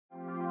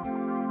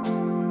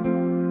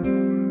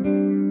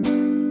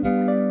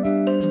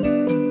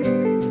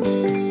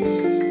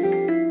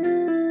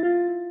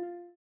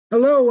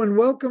Hello and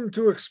welcome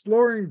to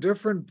Exploring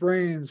Different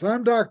Brains.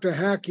 I'm Dr.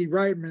 Hackey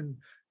Reitman.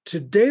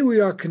 Today we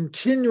are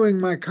continuing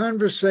my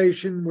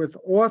conversation with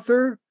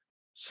author,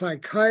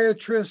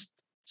 psychiatrist,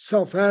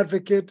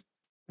 self-advocate,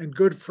 and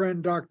good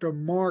friend Dr.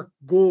 Mark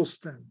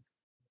Goulston.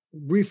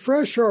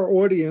 Refresh our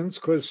audience,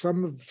 because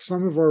some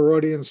of our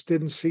audience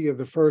didn't see you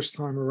the first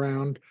time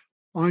around,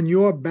 on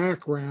your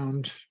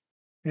background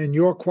and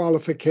your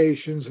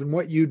qualifications and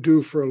what you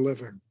do for a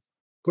living,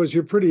 because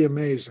you're pretty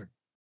amazing.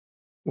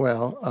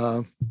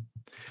 Well,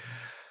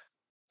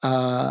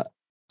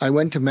 I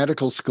went to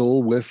medical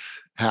school with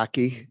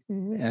Hackey,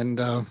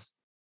 and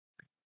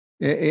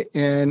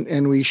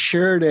we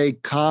shared a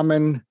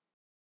common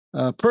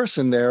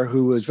person there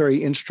who was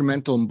very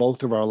instrumental in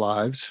both of our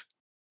lives.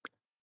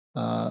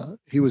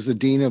 He was the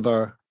dean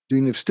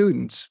of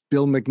students,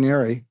 Bill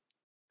McNary,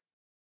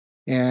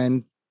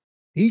 and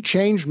he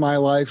changed my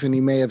life, and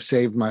he may have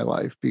saved my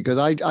life, because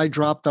I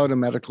dropped out of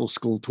medical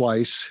school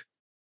twice,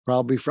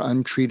 probably for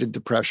untreated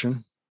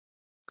depression.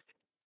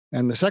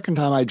 And the second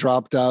time I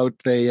dropped out,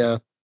 they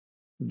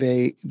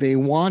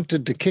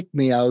wanted to kick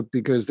me out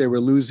because they were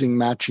losing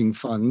matching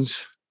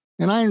funds.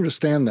 And I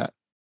understand that.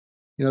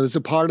 You know, there's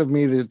a part of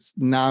me that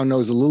now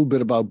knows a little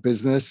bit about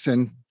business.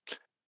 And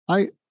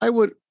I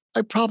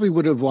probably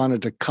would have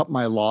wanted to cut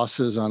my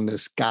losses on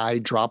this guy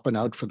dropping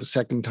out for the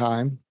second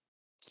time.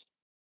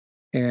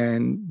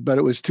 But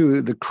it was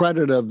to the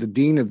credit of the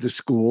dean of the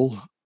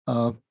school.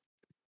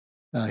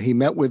 He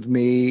met with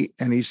me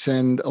and he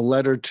sent a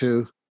letter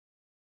to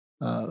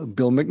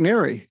Bill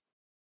McNary,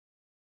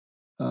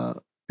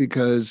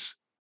 because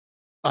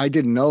I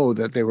didn't know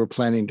that they were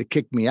planning to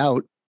kick me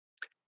out.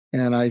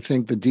 And I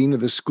think the dean of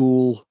the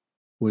school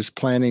was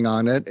planning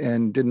on it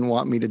and didn't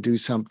want me to do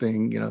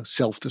something,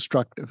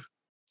 self-destructive,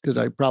 because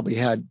I probably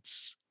had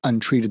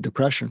untreated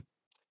depression.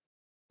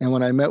 And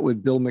when I met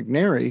with Bill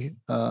McNary,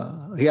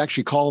 he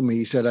actually called me.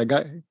 He said,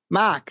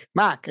 Mark,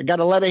 I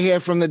got a letter here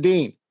from the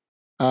dean.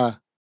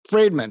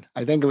 Friedman,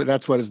 I think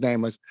that's what his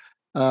name was.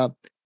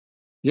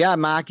 Yeah,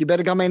 Mark, you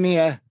better come in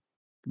here.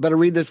 You better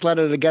read this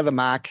letter together,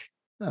 Mark.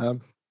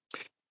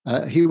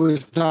 He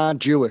was not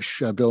Jewish,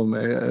 Bill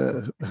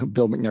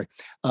McNary.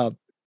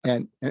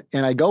 And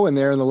I go in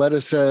there, and the letter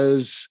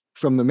says,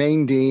 from the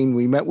main dean,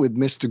 we met with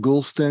Mr.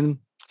 Goulston.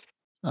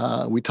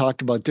 We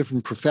talked about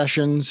different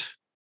professions,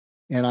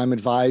 and I'm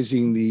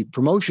advising the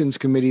promotions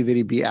committee that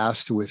he be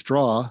asked to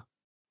withdraw.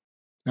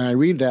 And I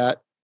read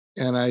that,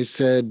 and I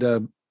said,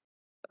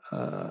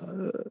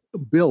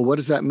 Bill, what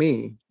does that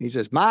mean? He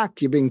says,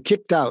 Mark, you've been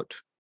kicked out.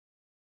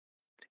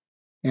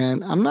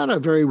 And I'm not a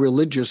very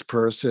religious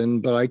person,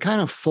 but I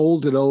kind of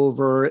folded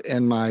over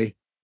and my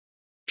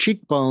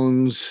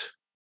cheekbones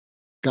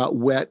got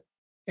wet.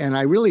 And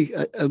I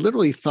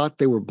literally thought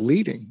they were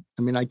bleeding.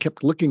 I mean, I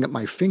kept looking at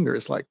my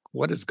fingers like,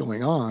 what is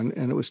going on?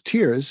 And it was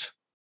tears.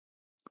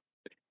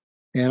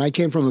 And I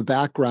came from a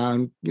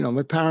background,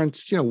 my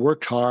parents,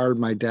 worked hard,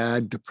 my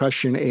dad,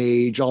 depression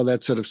age, all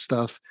that sort of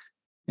stuff.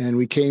 And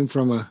we came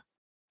from a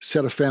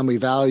set of family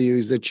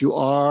values that you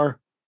are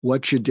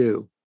what you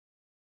do.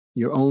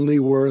 You're only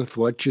worth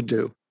what you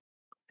do.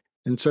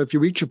 And so if you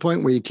reach a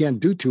point where you can't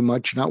do too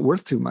much, you're not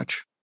worth too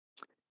much.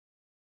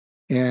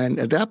 And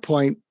at that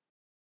point,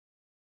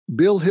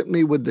 Bill hit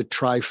me with the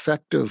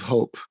trifecta of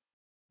hope.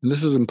 And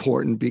this is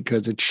important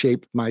because it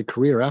shaped my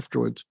career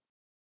afterwards.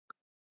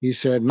 He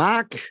said,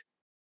 Mark,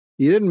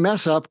 you didn't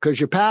mess up because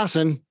you're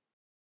passing,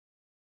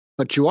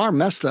 but you are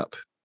messed up.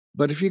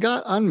 But if you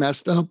got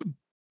unmessed up,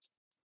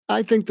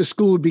 I think the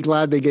school would be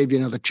glad they gave you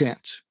another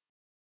chance.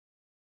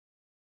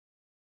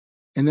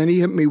 And then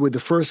he hit me with the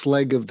first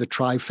leg of the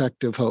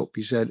trifecta of hope.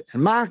 He said,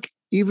 and Mark,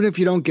 even if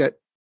you don't get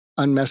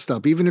unmessed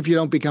up, even if you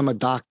don't become a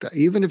doctor,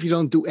 even if you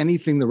don't do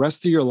anything the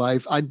rest of your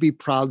life, I'd be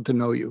proud to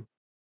know you.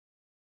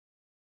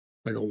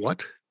 I go,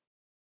 what?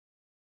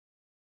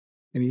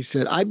 And he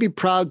said, I'd be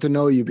proud to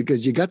know you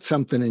because you got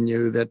something in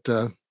you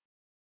that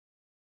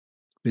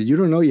you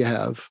don't know you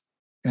have,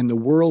 and the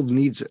world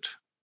needs it.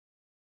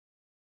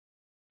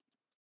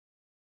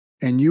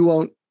 And you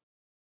won't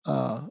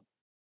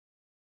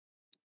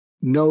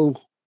know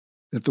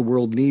that the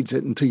world needs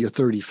it until you're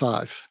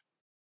 35.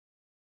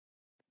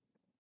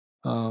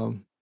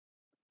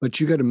 But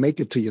you got to make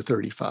it till you're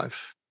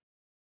 35.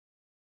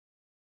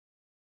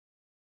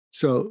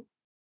 So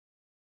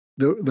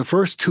the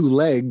first two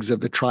legs of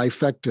the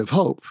trifecta of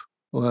hope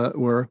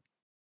were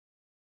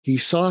he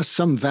saw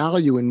some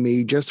value in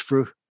me just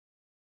for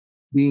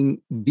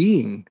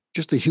being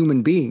just a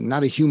human being,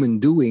 not a human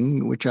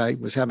doing, which I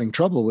was having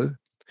trouble with.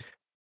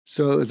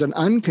 So it was an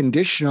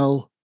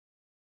unconditional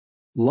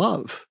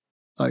love.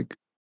 Like,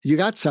 you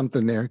got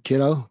something there,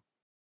 kiddo.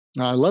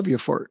 I love you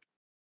for it.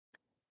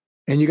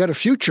 And you got a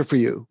future for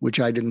you, which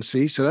I didn't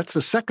see. So that's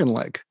the second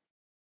leg.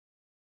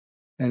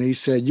 And he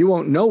said, you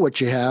won't know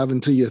what you have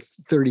until you're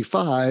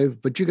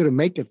 35, but you got to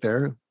make it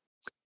there.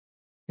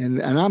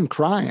 And I'm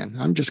crying.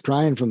 I'm just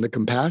crying from the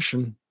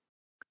compassion.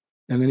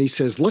 And then he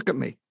says, look at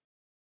me.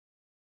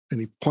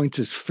 And he points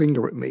his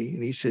finger at me.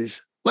 And he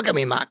says, look at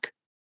me, Mark.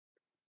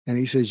 And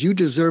he says, you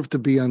deserve to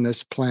be on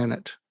this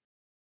planet.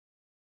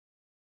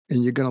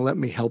 And you're going to let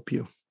me help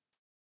you.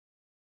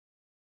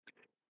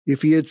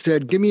 If he had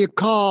said, give me a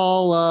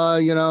call,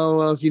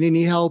 if you need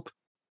any help,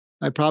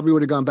 I probably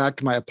would have gone back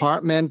to my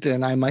apartment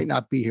and I might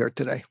not be here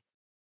today.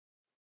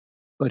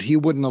 But he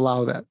wouldn't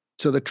allow that.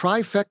 So the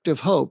trifecta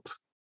of hope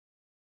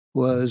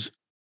was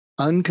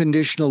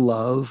unconditional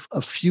love,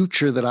 a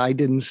future that I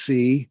didn't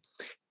see,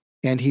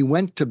 and he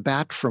went to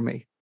bat for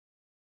me.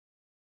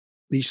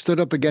 He stood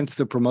up against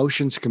the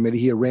promotions committee.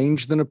 He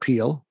arranged an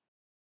appeal,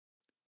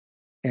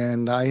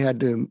 and I had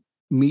to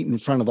meet in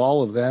front of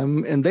all of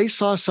them, and they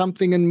saw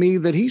something in me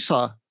that he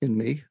saw in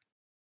me,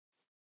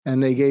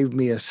 and they gave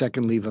me a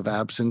second leave of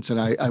absence, and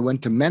I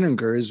went to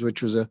Meningers,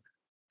 which was a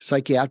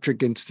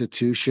psychiatric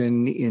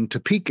institution in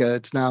Topeka.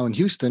 It's now in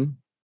Houston.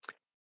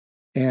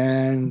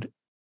 And,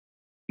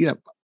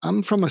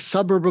 I'm from a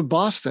suburb of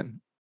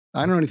Boston.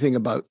 I don't know anything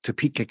about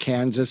Topeka,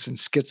 Kansas, and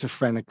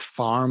schizophrenic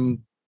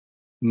farm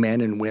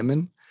men and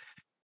women.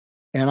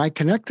 And I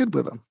connected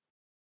with them.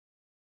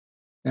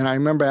 And I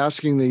remember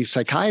asking the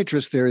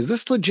psychiatrist there, is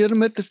this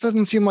legitimate? This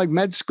doesn't seem like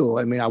med school.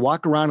 I mean, I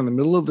walk around in the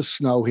middle of the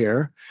snow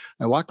here.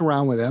 I walk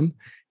around with them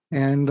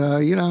and,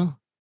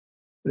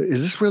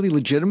 is this really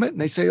legitimate? And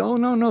they say, oh,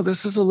 no,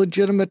 this is a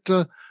legitimate,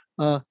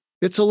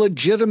 it's a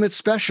legitimate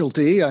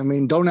specialty. I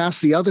mean, don't ask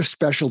the other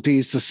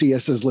specialties to see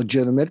us as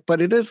legitimate, but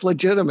it is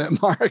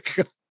legitimate, Mark.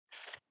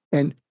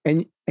 and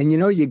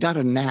you got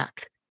a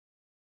knack.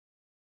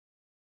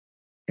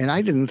 And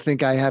I didn't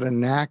think I had a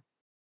knack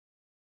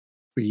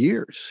for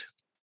years.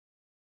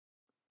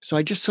 So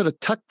I just sort of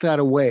tucked that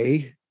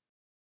away,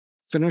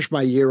 finished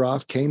my year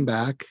off, came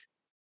back,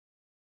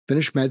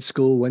 finished med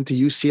school, went to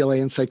UCLA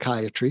in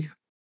psychiatry.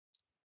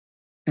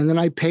 And then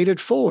I paid it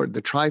forward,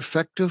 the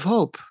trifecta of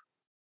hope.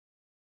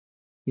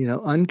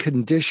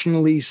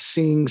 Unconditionally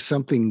seeing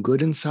something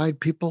good inside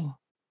people.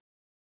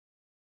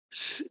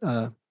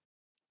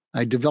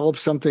 I developed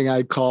something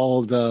I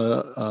call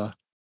the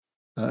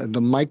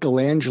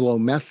Michelangelo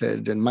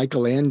method. And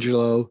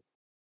Michelangelo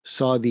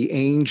saw the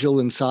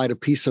angel inside a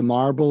piece of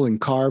marble and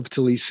carved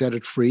till he set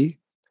it free.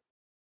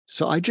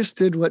 So I just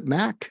did what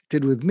Mac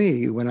did with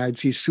me. When I'd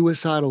see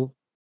suicidal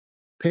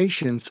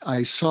patients,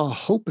 I saw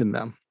hope in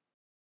them.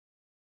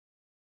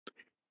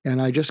 And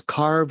I just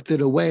carved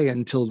it away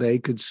until they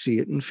could see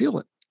it and feel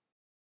it.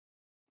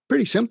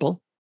 Pretty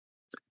simple.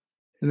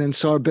 And then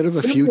saw a bit of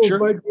a future.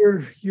 But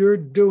you're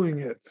doing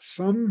it.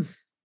 Some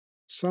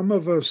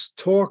of us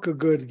talk a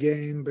good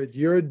game, but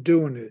you're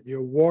doing it.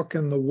 You're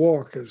walking the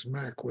walk, as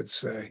Mac would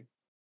say,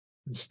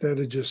 instead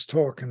of just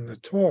talking the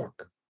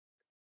talk.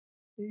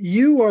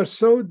 You are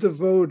so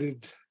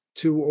devoted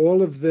to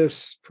all of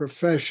this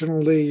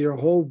professionally, your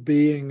whole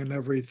being and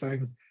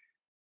everything.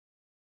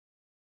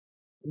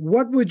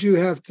 What would you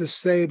have to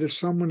say to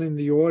someone in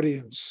the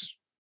audience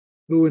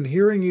who, in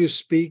hearing you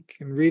speak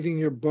and reading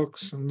your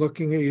books and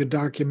looking at your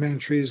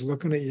documentaries,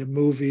 looking at your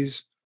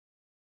movies,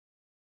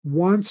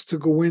 wants to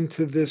go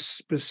into this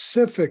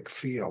specific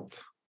field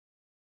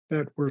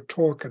that we're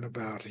talking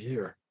about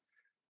here?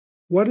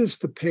 What is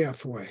the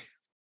pathway?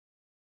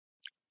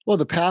 Well,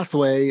 the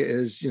pathway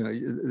is,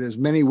 there's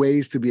many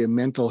ways to be a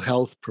mental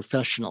health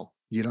professional.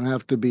 You don't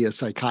have to be a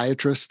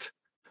psychiatrist.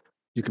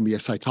 You can be a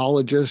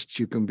psychologist.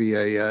 You can be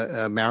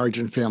a marriage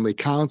and family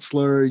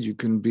counselor. You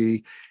can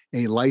be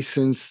a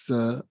licensed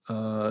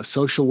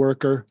social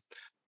worker.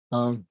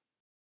 I'll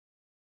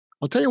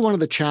tell you one of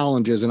the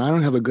challenges, and I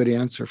don't have a good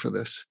answer for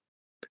this.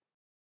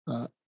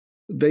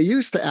 They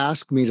used to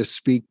ask me to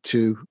speak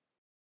to,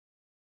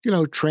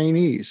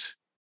 trainees,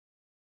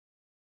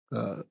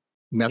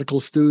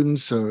 medical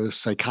students or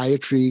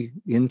psychiatry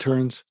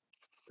interns,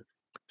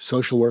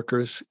 social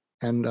workers,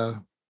 and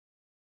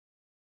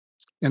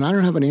I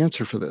don't have an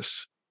answer for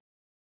this,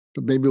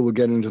 but maybe we'll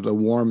get into the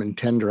warm and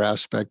tender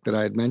aspect that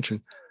I had mentioned.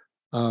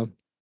 One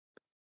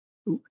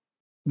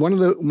of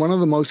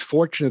the most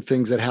fortunate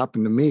things that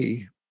happened to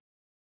me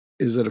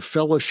is that a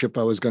fellowship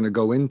I was going to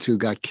go into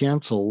got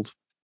canceled.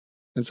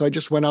 And so I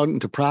just went out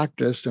into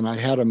practice, and I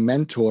had a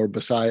mentor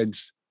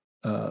besides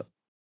Dean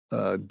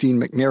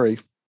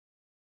McNary,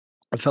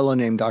 a fellow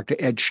named Dr.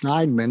 Ed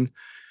Schneidman,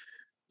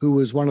 who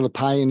was one of the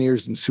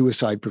pioneers in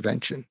suicide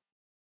prevention,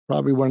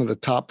 probably one of the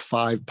top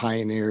 5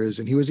 pioneers.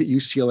 And he was at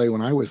UCLA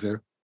when I was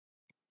there.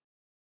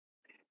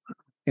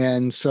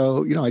 And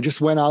so, I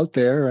just went out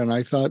there and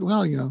I thought,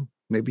 well,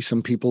 maybe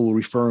some people will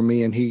refer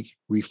me. And he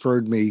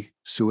referred me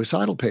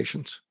suicidal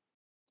patients.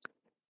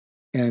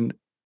 And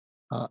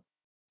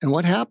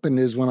what happened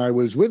is when I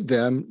was with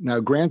them, now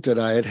granted,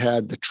 I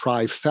had the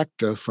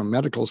trifecta from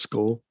medical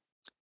school,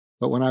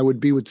 but when I would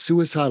be with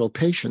suicidal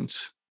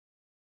patients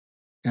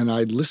and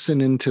I'd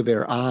listen into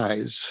their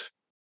eyes,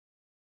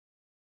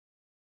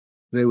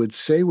 they would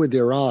say with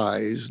their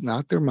eyes,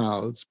 not their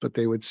mouths, but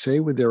they would say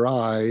with their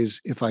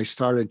eyes, if I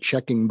started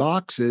checking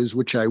boxes,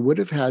 which I would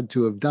have had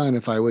to have done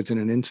if I was in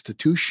an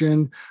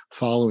institution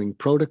following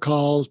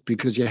protocols,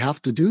 because you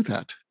have to do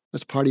that.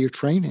 That's part of your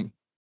training.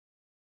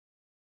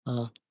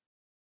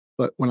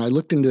 But when I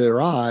looked into their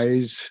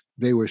eyes,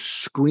 they were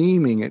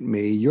screaming at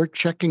me, you're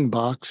checking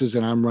boxes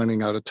and I'm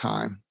running out of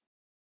time.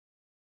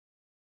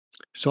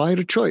 So I had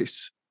a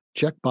choice,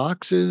 check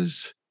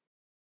boxes,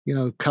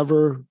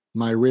 cover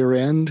my rear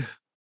end,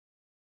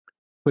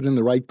 put in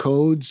the right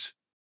codes,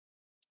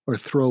 or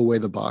throw away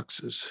the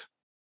boxes,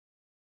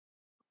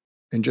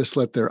 and just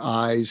let their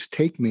eyes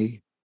take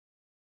me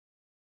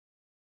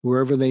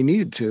wherever they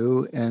needed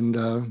to. And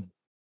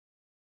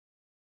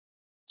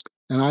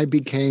I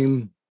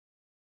became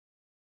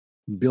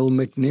Bill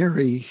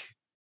McNary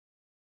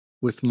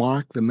with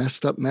Mark, the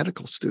messed up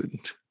medical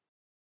student,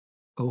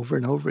 over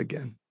and over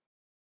again.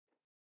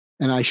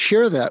 And I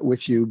share that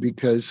with you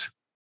because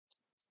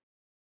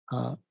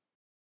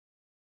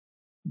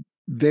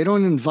they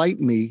don't invite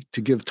me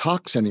to give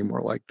talks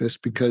anymore like this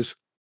because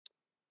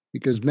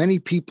many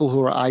people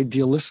who are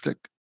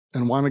idealistic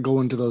and want to go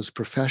into those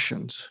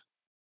professions,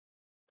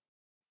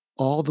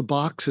 all the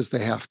boxes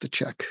they have to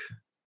check,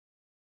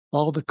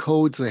 all the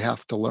codes they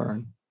have to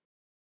learn,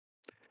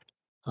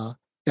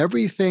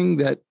 everything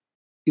that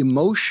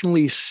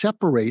emotionally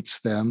separates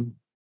them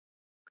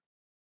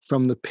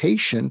from the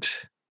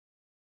patient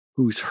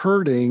who's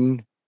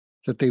hurting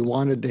that they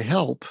wanted to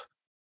help,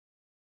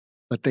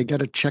 but they got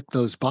to check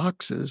those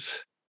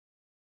boxes.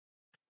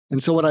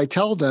 And so what I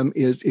tell them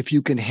is, if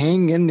you can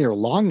hang in there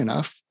long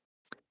enough,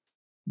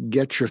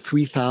 get your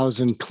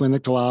 3,000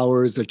 clinical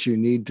hours that you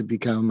need to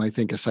become, I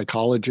think, a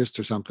psychologist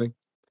or something.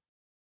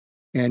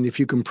 And if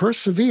you can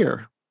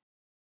persevere,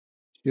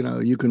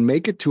 you can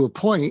make it to a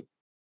point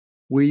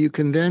where you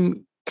can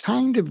then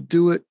kind of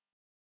do it,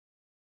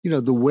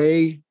 the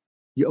way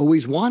you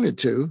always wanted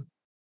to,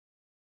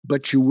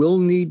 but you will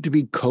need to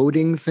be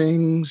coding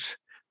things.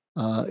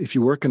 If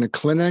you work in a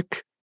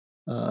clinic,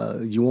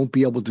 you won't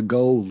be able to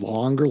go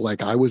longer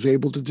like I was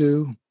able to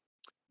do.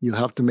 You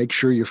have to make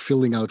sure you're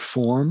filling out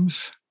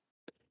forms.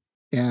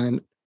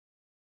 And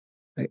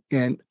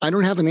I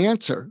don't have an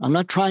answer. I'm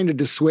not trying to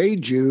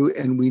dissuade you,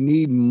 and we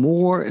need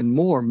more and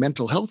more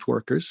mental health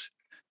workers.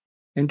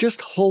 And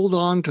just hold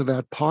on to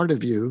that part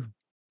of you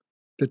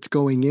that's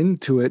going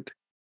into it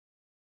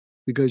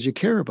because you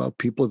care about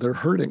people that are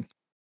hurting.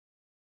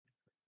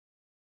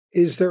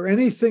 Is there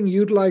anything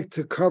you'd like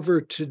to cover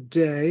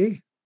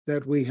today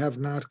that we have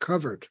not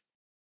covered?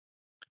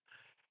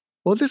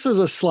 Well, this is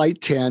a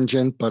slight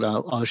tangent, but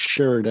I'll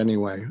share it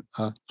anyway.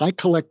 I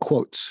collect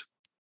quotes,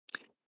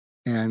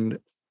 and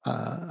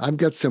I've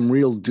got some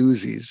real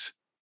doozies,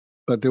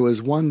 but there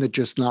was one that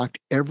just knocked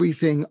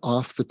everything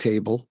off the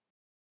table,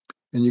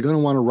 and you're going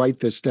to want to write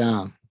this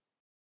down.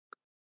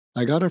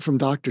 I got it from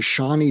Dr.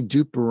 Shani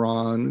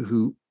Duperon,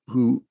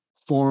 who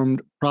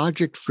formed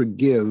Project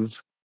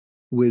Forgive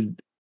with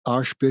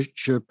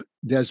Archbishop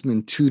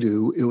Desmond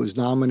Tutu. It was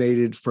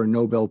nominated for a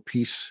Nobel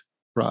Peace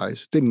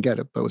Prize. Didn't get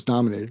it, but was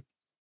nominated.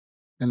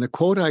 And the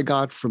quote I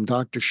got from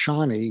Dr.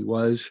 Shani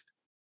was,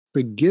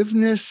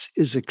 "Forgiveness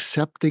is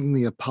accepting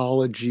the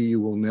apology you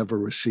will never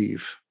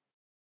receive."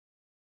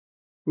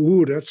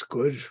 Ooh, that's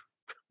good.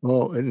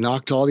 Well, it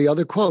knocked all the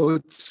other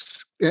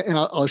quotes. And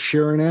I'll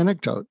share an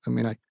anecdote. I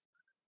mean,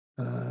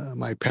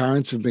 my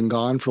parents have been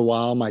gone for a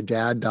while. My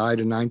dad died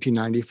in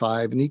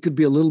 1995, and he could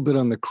be a little bit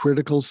on the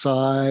critical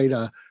side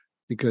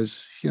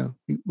because,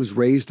 he was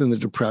raised in the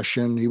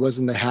Depression. He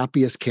wasn't the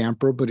happiest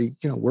camper, but he,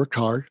 worked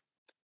hard.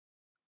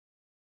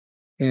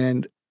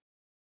 And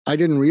I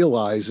didn't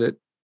realize it,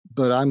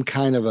 but I'm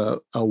kind of a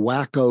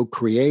wacko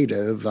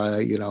creative.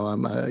 I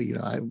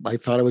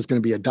thought I was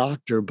going to be a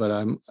doctor, but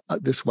I'm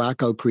this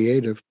wacko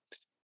creative.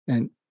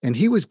 And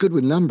he was good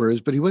with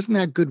numbers, but he wasn't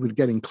that good with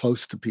getting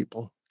close to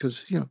people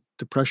because,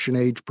 Depression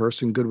age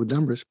person, good with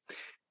numbers.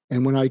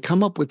 And when I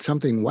come up with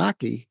something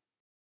wacky,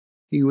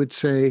 he would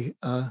say,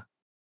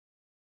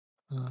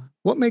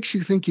 what makes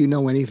you think you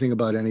know anything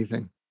about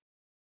anything?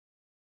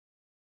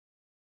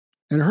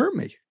 And it hurt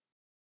me.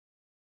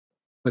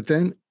 But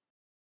then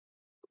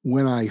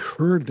when I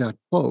heard that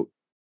quote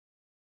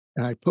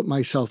and I put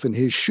myself in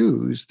his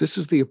shoes, this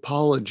is the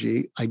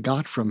apology I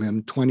got from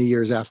him 20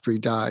 years after he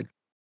died.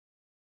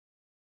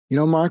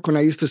 Mark, when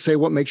I used to say,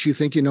 what makes you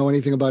think you know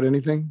anything about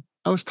anything?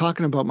 I was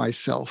talking about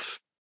myself.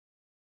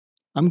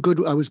 I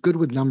was good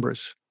with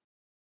numbers.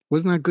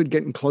 Wasn't that good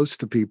getting close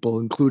to people,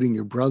 including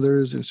your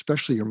brothers, and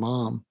especially your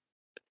mom?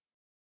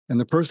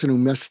 And the person who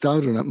missed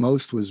out on it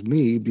most was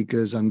me,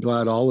 because I'm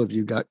glad all of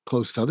you got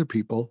close to other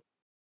people.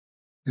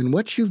 And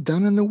what you've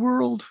done in the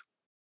world,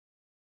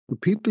 the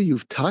people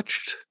you've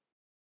touched,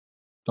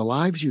 the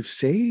lives you've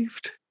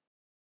saved,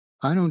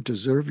 I don't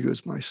deserve you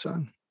as my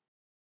son.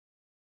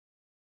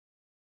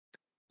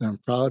 And I'm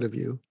proud of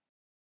you.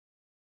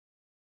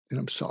 And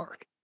I'm sorry.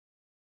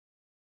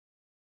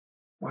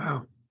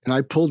 Wow. And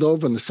I pulled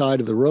over on the side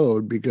of the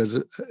road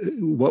because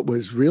what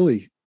was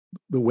really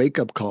the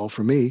wake-up call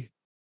for me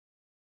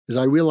is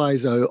I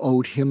realized I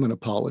owed him an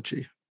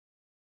apology.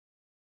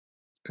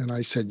 And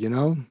I said,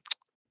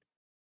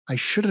 I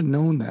should have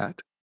known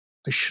that.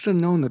 I should have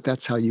known that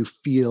that's how you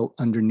feel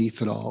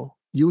underneath it all.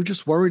 You were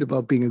just worried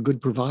about being a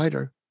good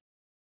provider.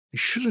 I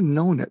should have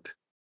known it.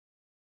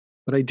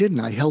 But I didn't.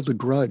 I held a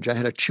grudge. I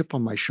had a chip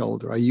on my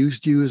shoulder. I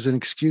used you as an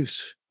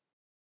excuse.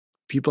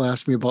 People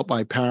asked me about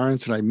my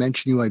parents, and I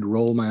mentioned you, I'd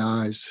roll my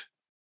eyes.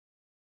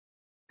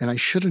 And I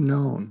should have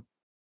known.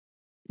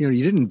 You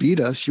didn't beat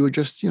us. You were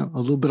just, a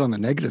little bit on the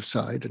negative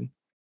side.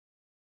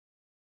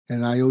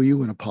 And I owe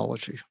you an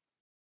apology.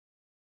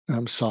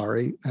 I'm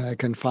sorry. And I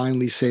can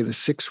finally say the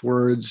 6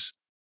 words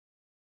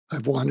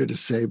I've wanted to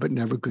say, but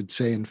never could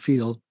say and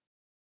feel.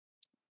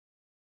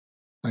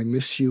 I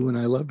miss you and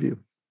I love you.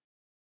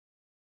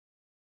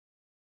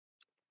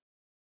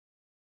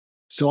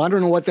 So I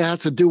don't know what that has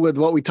to do with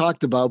what we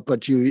talked about,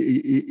 but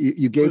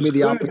you gave me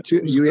the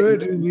opportunity.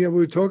 Good. And yeah, we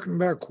were talking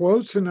about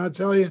quotes, and I'll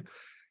tell you,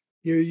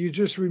 you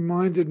just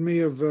reminded me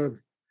of a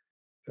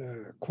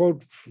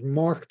quote from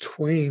Mark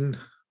Twain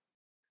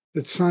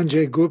that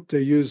Sanjay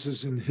Gupta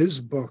uses in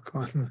his book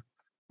on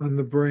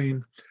the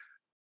brain,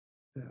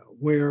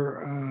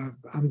 where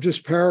I'm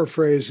just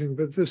paraphrasing,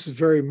 but this is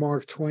very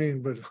Mark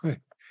Twain, but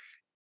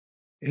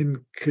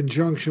in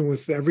conjunction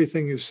with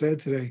everything you said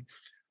today.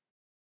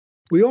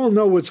 We all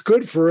know what's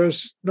good for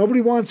us.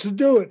 Nobody wants to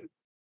do it.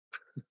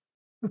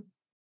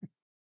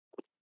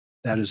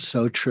 That is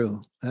so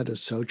true. That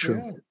is so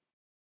true.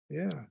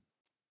 Yeah.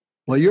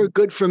 Well, you're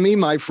good for me,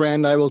 my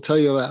friend. I will tell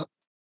you that.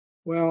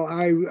 Well,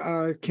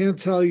 I can't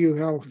tell you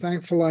how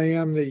thankful I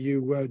am that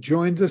you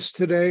joined us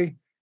today.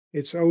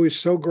 It's always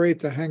so great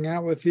to hang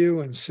out with you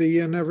and see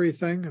you and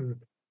everything. And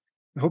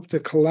I hope to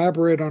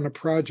collaborate on a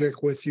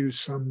project with you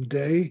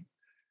someday.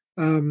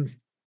 And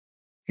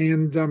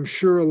I'm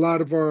sure a lot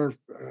of our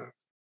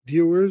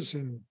viewers,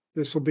 and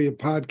this will be a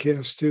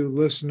podcast too,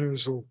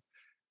 listeners will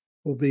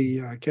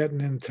be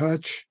getting in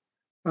touch.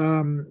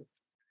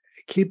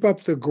 Keep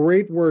up the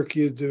great work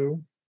you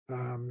do.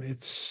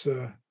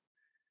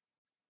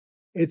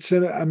 It's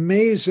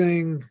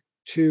amazing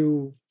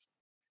to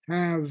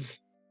have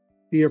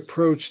the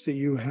approach that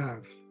you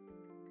have.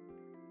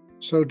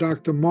 So,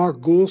 Dr.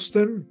 Mark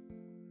Goulston,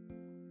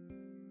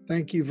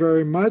 thank you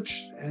very much,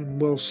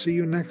 and we'll see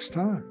you next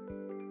time.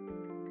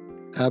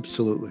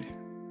 Absolutely.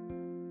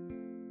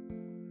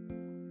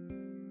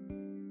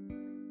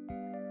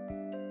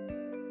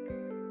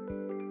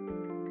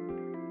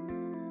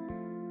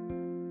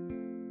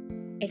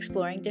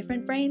 Exploring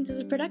Different Brains is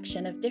a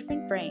production of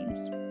Different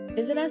Brains.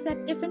 Visit us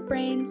at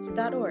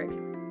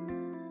differentbrains.org.